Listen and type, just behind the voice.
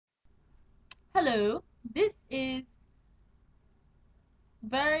Hello, this is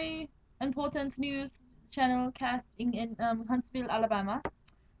very important news channel casting in Huntsville, Alabama,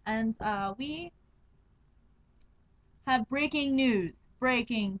 and we have breaking news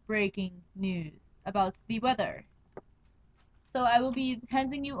about the weather. So I will be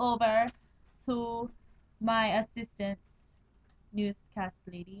handing you over to my assistant newscast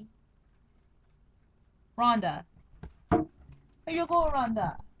lady, Rhonda. Here you go,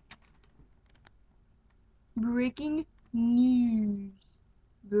 Rhonda. Breaking news.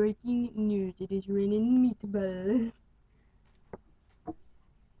 Breaking news. It is raining meatballs.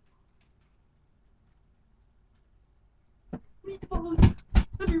 Meatballs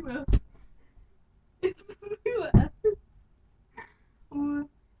everywhere. Everywhere. Oh,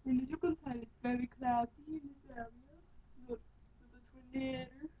 and as you can tell, it's very cloudy in this area. Look, there's a tornado.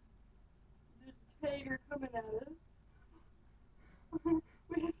 There's a tiger coming at us.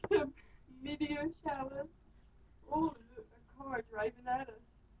 We have some meteor showers. Oh, look, a car driving at us.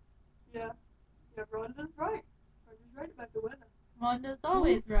 Yeah, Rhonda's right. Rhonda's right about the weather. Rhonda's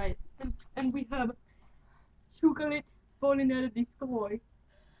always right. And we have chocolate falling out of the sky.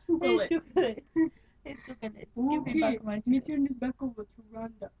 Chocolate. Chocolate. It's chocolate. Give me Okay, back my let me chocolate. turn this back over to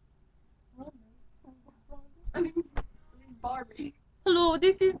Rhonda. I mean, Barbie. Hello,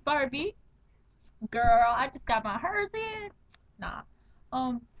 this is Barbie. Girl, I just got my hair did. Nah.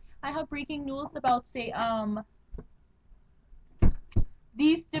 I have breaking news about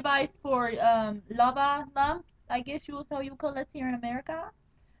this device for lava lamps. I guess you call it here in America.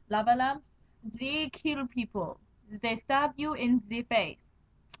 Lava lamps. They kill people. They stab you in the face.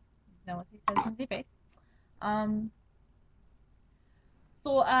 You know what he says in the face. Um.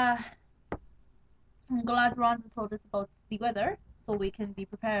 So I'm glad Ronza told us about the weather, so we can be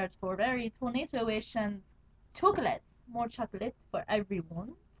prepared for very tornado-ish and chocolates. More chocolates for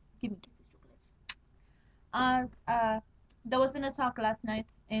everyone. Give me kisses, chocolate. As there was an attack last night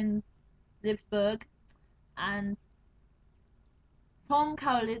in Lipsburg, and Tom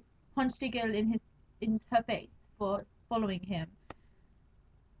Cowlitz punched a girl in her face for following him.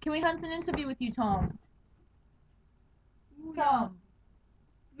 Can we hunt an interview with you, Tom? Tom.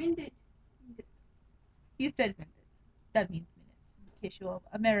 Minted. He said minutes. That means minutes. In case you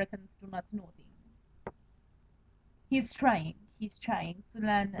Americans do not know things. He's trying to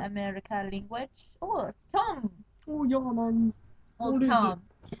learn American language. Oh, it's Tom. Oh, yeah, man. Oh, What is Tom.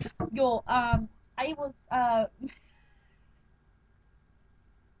 Yo, I was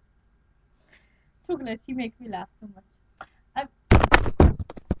chocolate. You make me laugh so much.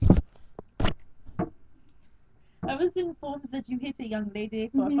 I was informed that you hit a young lady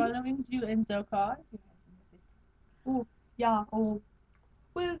for following you in the car. Oh, yeah, oh.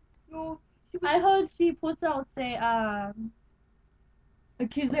 Well, no, I heard she puts out a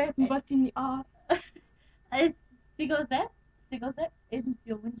kid left me busting in the ass. a cigarette in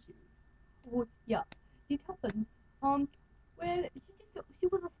your windshield. Oh, yeah, it happened. Well, she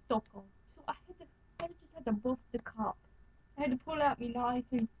was a stalker, so I just had to bust the cop. I had to pull out my knife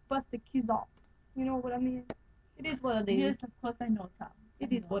and bust the kids up. You know what I mean? It is what it is. Yes, of course I know, Tom.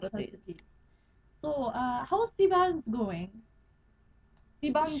 It is what it is. So, how's the band going?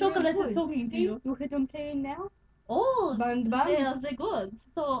 The band Chocolate good. is talking to you. You hear them playing now? Oh, Band. they're good.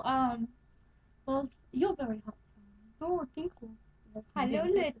 So, well, you're very hot. Oh, thank you. Hello,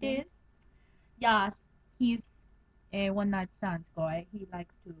 ladies. Yes, he's a one-night stand guy. He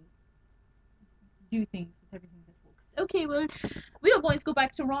likes to do things with everything that works. Okay, well, we are going to go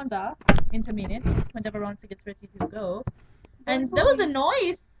back to Rhonda in a minute, whenever Rhonda gets ready to go. And there was a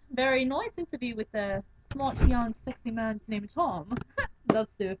very nice interview with a smart, young, sexy man named Tom. That's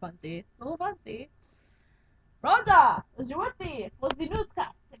so fancy. So fancy. Rhonda, is you ready? What's the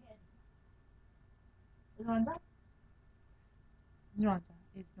newscast again? Rhonda? Rhonda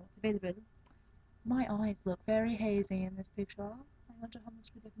is not available. My eyes look very hazy in this picture. I wonder how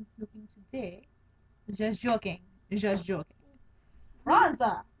much better I'm looking today. Just joking.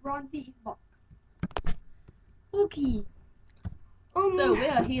 Rhonda! Rondy is back. Okay. So we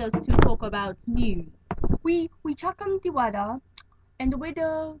are here to talk about news. We check on the weather, and the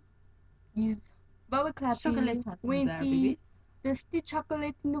weather is very cloudy, Chocolate windy. There's the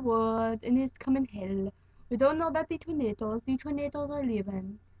chocolate in the world, and it's coming hell. We don't know about the tornadoes. The tornadoes are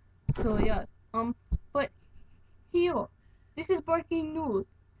leaving. So yeah. But here, this is breaking news.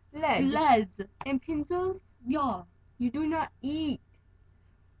 Lead and pincers, yeah, you do not eat.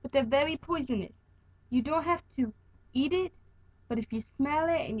 But they're very poisonous. You don't have to eat it, but if you smell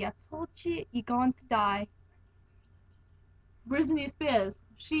it and you touch it, you're going to die. Britney Spears.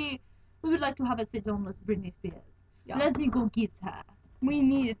 We would like to have a sit down with Britney Spears. Yeah. Let me go get her. We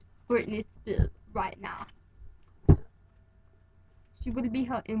need it Britney Spears right now. She will be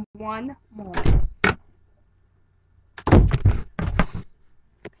here in one moment.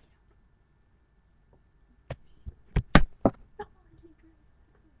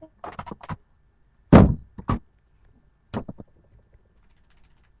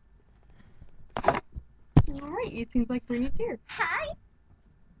 Alright, it seems like Britney's here. Hi.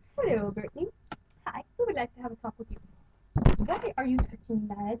 Hello, Britney. Hi. Who would like to have a talk with you? Why are you touching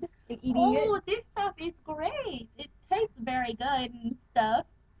that, the idiot? Oh, this stuff is great. It tastes very good and stuff.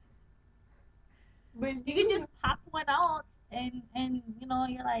 But You can just pop one out and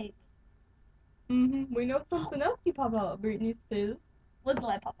you're like, we know something else you pop out, Britney Spears. what do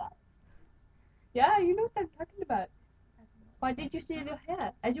I pop out? Yeah, you know what I'm talking about. Why did you shave your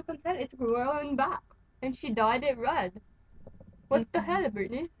hair? As you can tell, it's growing back. And she dyed it red. What the hell,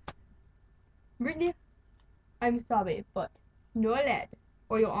 Britney? Britney, I'm sorry, but no lead,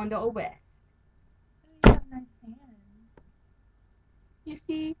 or you're under arrest. You have nice hands. You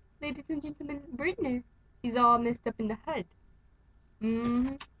see, ladies and gentlemen, Britney is all messed up in the head.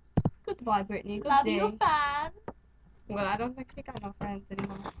 Goodbye, Britney. Good Love day. you, fan. Well, I don't think she got no friends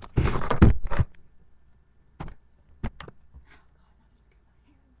anymore.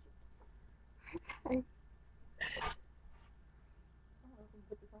 Okay.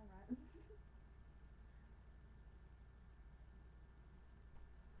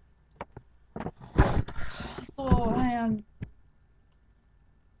 So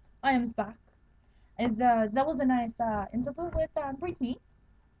I am back. That was a nice interview with Britney.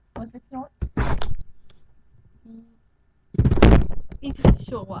 Was it not? It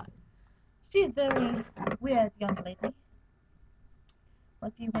sure was. She's very weird young lady.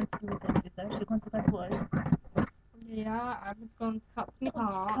 What do you want to do with this? Is she going to cut wood? Yeah, I'm going to cut me Don't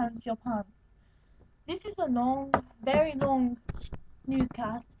pants. cut your pants. This is a long, very long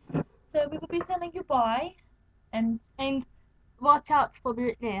newscast. So we will be saying goodbye. And Watch out for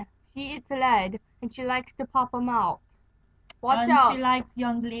Britney. She eats lead, and she likes to pop them out. Watch and out. she likes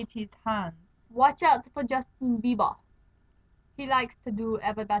young ladies' hands. Watch out for Justin Bieber. He likes to do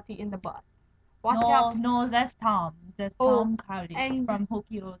everybody in the butt. Watch out. No, that's Tom. That's Tom Cowlitz from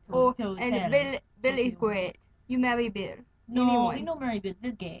Hokkyo to And Bill is great. You marry Bill. No, Anyone. we don't marry Bill.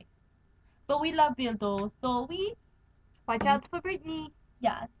 Bill gay. But we love Bill though, so we Watch out for Britney.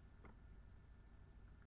 yes.